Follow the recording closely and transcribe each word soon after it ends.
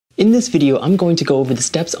In this video, I'm going to go over the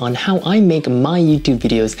steps on how I make my YouTube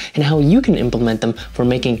videos and how you can implement them for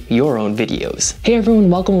making your own videos. Hey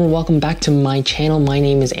everyone, welcome back to my channel. My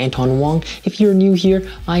name is Anton Wong. If you're new here,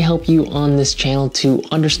 I help you on this channel to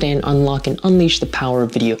understand, unlock, and unleash the power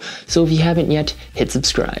of video. So if you haven't yet, hit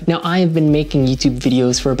subscribe. Now, I have been making YouTube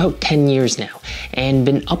videos for about 10 years now and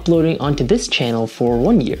been uploading onto this channel for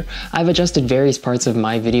 1 year. I've adjusted various parts of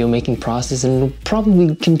my video making process and will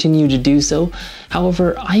probably continue to do so.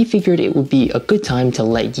 However, I figured it would be a good time to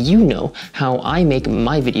let you know how I make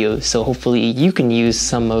my videos, so hopefully you can use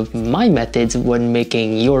some of my methods when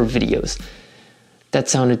making your videos. That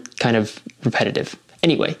sounded kind of repetitive.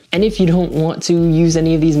 Anyway, and if you don't want to use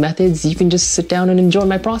any of these methods, you can just sit down and enjoy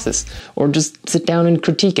my process, or just sit down and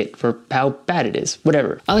critique it for how bad it is,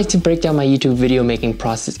 whatever. I like to break down my YouTube video making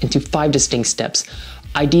process into 5 distinct steps: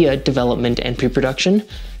 idea development and pre-production,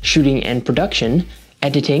 shooting and production,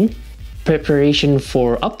 editing, preparation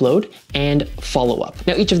for upload, and follow-up.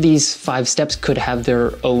 Now, each of these 5 steps could have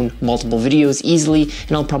their own multiple videos easily,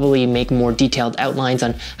 and I'll probably make more detailed outlines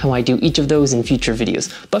on how I do each of those in future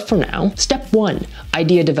videos. But for now, step 1,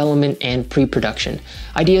 idea development and pre-production.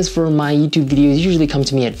 Ideas for my YouTube videos usually come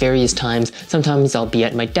to me at various times. Sometimes I'll be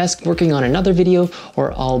at my desk working on another video,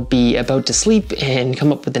 or I'll be about to sleep and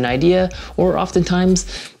come up with an idea, or oftentimes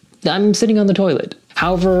I'm sitting on the toilet.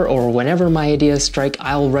 However, or whenever my ideas strike,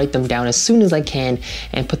 I'll write them down as soon as I can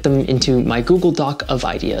and put them into my Google Doc of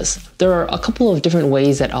ideas. There are a couple of different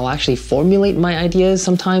ways that I'll actually formulate my ideas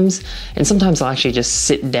sometimes, and sometimes I'll actually just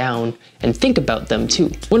sit down and think about them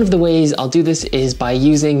too. One of the ways I'll do this is by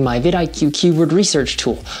using my vidIQ keyword research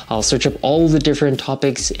tool. I'll search up all the different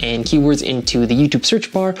topics and keywords into the YouTube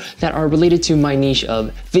search bar that are related to my niche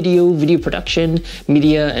of video production,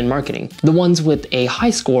 media, and marketing. The ones with a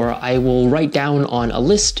high score I will write down on a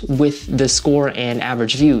list with the score and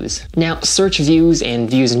average views. Now, search views and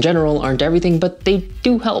views in general aren't everything, but they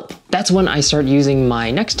do help. That's when I start using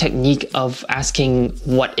my next technique of asking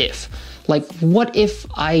what if. Like, what if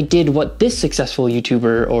I did what this successful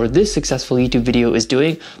YouTuber or this successful YouTube video is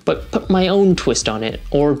doing, but put my own twist on it,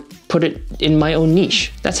 or put it in my own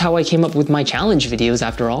niche? That's how I came up with my challenge videos,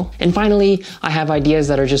 after all. And finally, I have ideas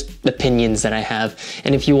that are just opinions that I have.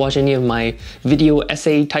 And if you watch any of my video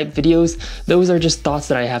essay type videos, those are just thoughts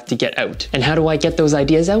that I have to get out. And how do I get those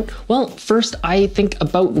ideas out? Well, first I think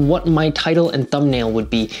about what my title and thumbnail would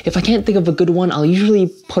be. If I can't think of a good one, I'll usually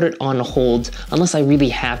put it on hold unless I really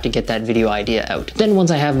have to get that video idea out. Then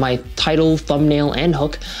once I have my title, thumbnail, and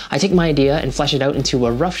hook, I take my idea and flesh it out into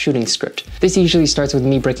a rough shooting script. This usually starts with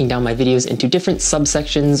me breaking down my videos into different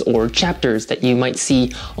subsections or chapters that you might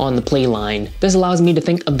see on the play line. This allows me to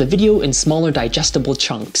think of the video in smaller digestible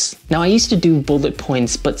chunks. Now, I used to do bullet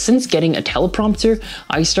points, but since getting a teleprompter,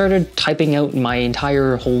 I started typing out my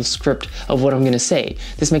entire whole script of what I'm going to say.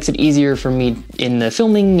 This makes it easier for me in the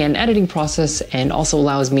filming and editing process, and also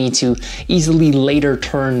allows me to easily later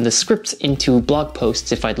turn the scripts into blog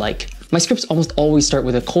posts if I'd like. My scripts almost always start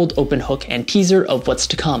with a cold open hook and teaser of what's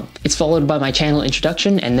to come. It's followed by my channel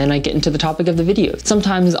introduction, and then I get into the topic of the video.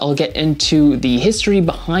 Sometimes I'll get into the history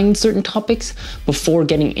behind certain topics before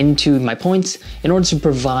getting into my points in order to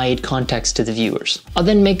provide context to the viewers. I'll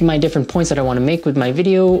then make my different points that I want to make with my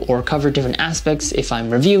video, or cover different aspects if I'm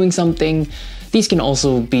reviewing something. These can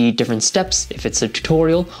also be different steps if it's a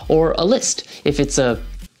tutorial, or a list if it's a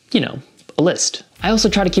list. I also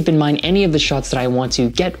try to keep in mind any of the shots that I want to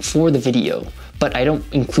get for the video, but I don't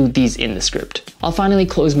include these in the script. I'll finally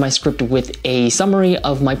close my script with a summary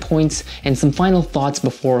of my points and some final thoughts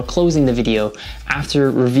before closing the video.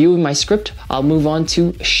 After reviewing my script, I'll move on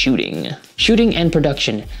to shooting. Shooting and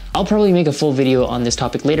production. I'll probably make a full video on this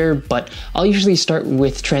topic later, but I'll usually start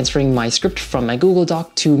with transferring my script from my Google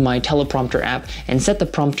Doc to my teleprompter app and set the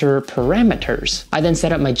prompter parameters. I then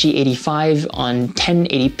set up my G85 on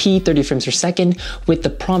 1080p 30 frames per second with the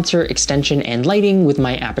prompter extension and lighting with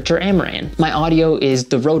my Aperture Amaran. My audio is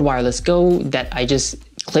the Rode Wireless Go that I just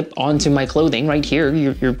clip onto my clothing right here.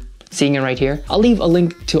 You're seeing it right here. I'll leave a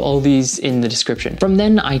link to all these in the description. From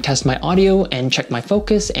then, I test my audio and check my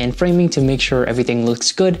focus and framing to make sure everything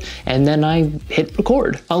looks good, and then I hit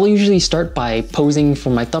record. I'll usually start by posing for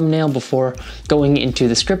my thumbnail before going into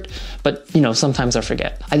the script, but sometimes I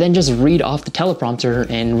forget. I then just read off the teleprompter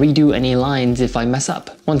and redo any lines if I mess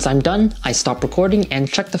up. Once I'm done, I stop recording and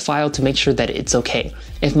check the file to make sure that it's okay.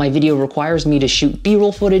 If my video requires me to shoot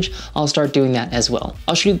B-roll footage, I'll start doing that as well.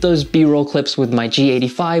 I'll shoot those B-roll clips with my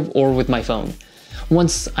G85 or with my phone.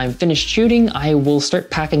 Once I'm finished shooting, I will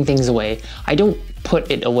start packing things away. I don't put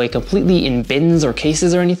it away completely in bins or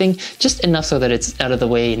cases or anything, just enough so that it's out of the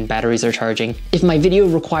way and batteries are charging. If my video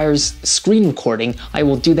requires screen recording, I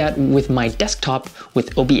will do that with my desktop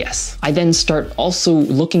with OBS. I then start also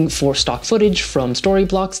looking for stock footage from story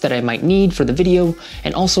blocks that I might need for the video,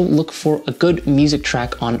 and also look for a good music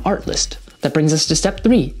track on Artlist. That brings us to step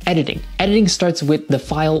 3, editing. Editing starts with the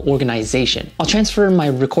file organization. I'll transfer my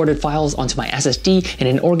recorded files onto my SSD in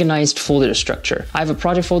an organized folder structure. I have a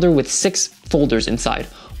project folder with 6 folders inside,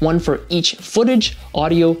 one for each footage,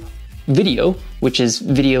 audio, video, which is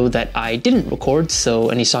video that I didn't record, so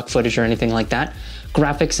any stock footage or anything like that,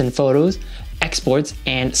 graphics and photos, exports,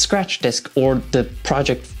 and scratch disk or the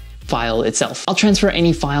project file itself. I'll transfer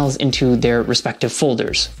any files into their respective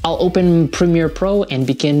folders. I'll open Premiere Pro and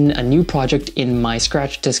begin a new project in my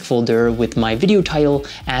scratch disk folder with my video title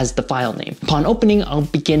as the file name. Upon opening, I'll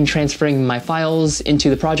begin transferring my files into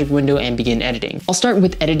the project window and begin editing. I'll start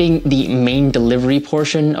with editing the main delivery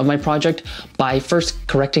portion of my project by first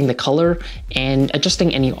correcting the color and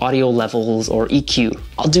adjusting any audio levels or EQ.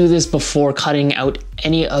 I'll do this before cutting out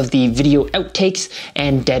any of the video outtakes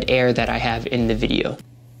and dead air that I have in the video.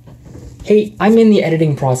 Hey, I'm in the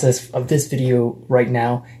editing process of this video right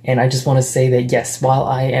now, and I just want to say that yes, while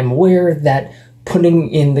I am aware that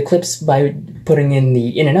putting in the clips by putting in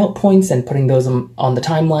the in and out points and putting those on the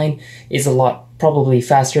timeline is a lot probably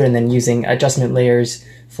faster, and then using adjustment layers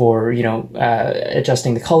for, you know,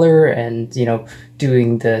 adjusting the color and, you know,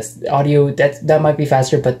 doing the audio, that might be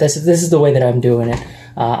faster, but this is the way that I'm doing it.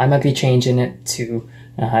 I might be changing it to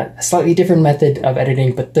a slightly different method of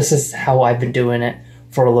editing, but this is how I've been doing it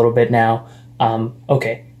for a little bit now.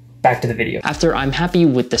 Okay, back to the video. After I'm happy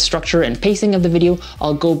with the structure and pacing of the video,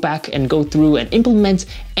 I'll go back and go through and implement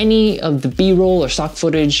any of the B-roll or stock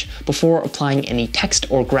footage before applying any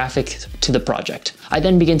text or graphics to the project. I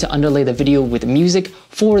then begin to underlay the video with music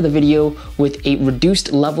for the video with a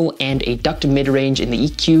reduced level and a ducked mid-range in the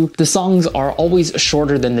EQ. The songs are always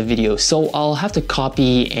shorter than the video, so I'll have to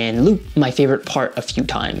copy and loop my favorite part a few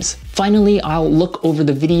times. Finally, I'll look over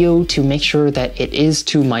the video to make sure that it is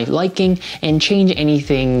to my liking and change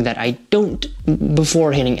anything that I don't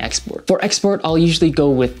before hitting export. For export, I'll usually go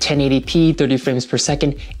with 1080p, 30 frames per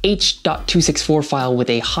second, H.264 file with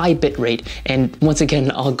a high bitrate, and once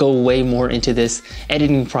again, I'll go way more into this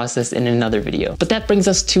editing process in another video. But that brings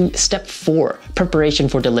us to step 4, preparation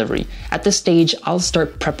for delivery. At this stage, I'll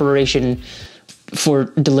start preparation for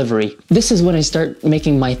delivery. This is when I start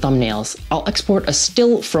making my thumbnails. I'll export a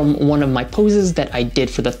still from one of my poses that I did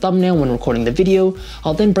for the thumbnail when recording the video.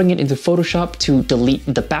 I'll then bring it into Photoshop to delete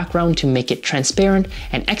the background to make it transparent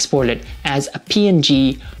and export it as a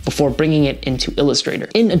PNG before bringing it into Illustrator.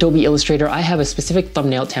 In Adobe Illustrator, I have a specific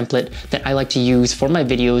thumbnail template that I like to use for my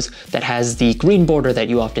videos that has the green border that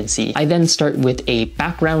you often see. I then start with a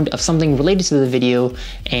background of something related to the video,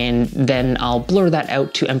 and then I'll blur that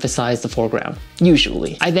out to emphasize the foreground.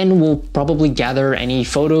 Usually. I then will probably gather any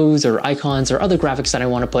photos or icons or other graphics that I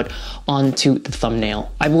want to put onto the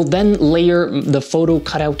thumbnail. I will then layer the photo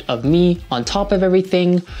cutout of me on top of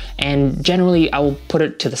everything, and generally I will put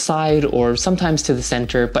it to the side or sometimes to the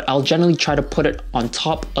center, but I'll generally try to put it on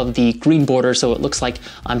top of the green border so it looks like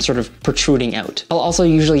I'm sort of protruding out. I'll also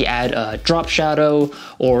usually add a drop shadow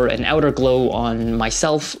or an outer glow on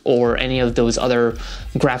myself or any of those other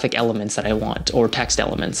graphic elements that I want, or text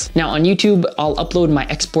elements. Now on YouTube, I'll upload my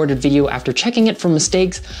exported video after checking it for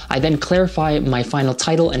mistakes. I then clarify my final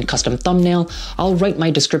title and custom thumbnail. I'll write my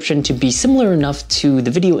description to be similar enough to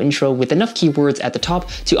the video intro with enough keywords at the top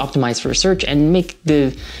to optimize for search and make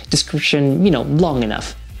the description, you know, long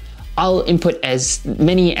enough. I'll input as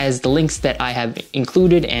many as the links that I have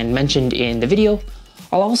included and mentioned in the video.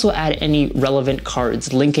 I'll also add any relevant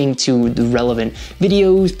cards linking to the relevant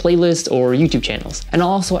videos, playlists, or YouTube channels. And I'll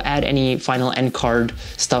also add any final end card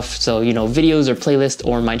stuff, so, you know, videos or playlist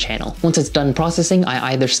or my channel. Once it's done processing,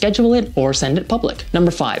 I either schedule it or send it public.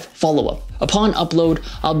 Number 5, follow-up. Upon upload,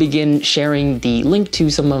 I'll begin sharing the link to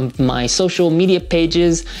some of my social media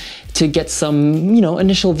pages to get some, you know,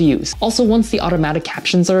 initial views. Also, once the automatic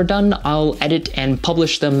captions are done, I'll edit and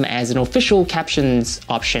publish them as an official captions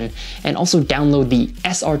option, and also download the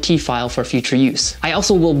SRT file for future use. I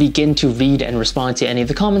also will begin to read and respond to any of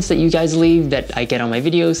the comments that you guys leave that I get on my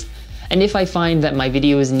videos. And if I find that my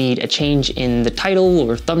videos need a change in the title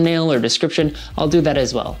or thumbnail or description, I'll do that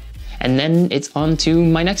as well. And then it's on to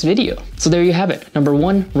my next video. So there you have it. Number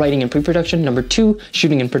 1, writing and pre-production. Number 2,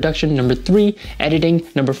 shooting and production. Number 3, editing.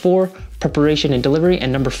 Number 4, preparation and delivery.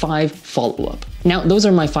 And number 5, follow-up. Now, those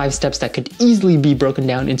are my 5 steps that could easily be broken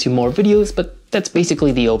down into more videos, but That's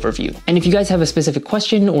basically the overview. And if you guys have a specific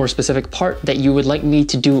question or a specific part that you would like me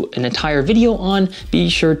to do an entire video on, be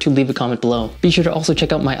sure to leave a comment below. Be sure to also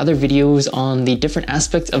check out my other videos on the different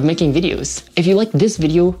aspects of making videos. If you like this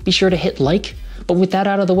video, be sure to hit like. But with that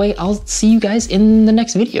out of the way, I'll see you guys in the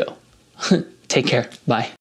next video. Take care. Bye.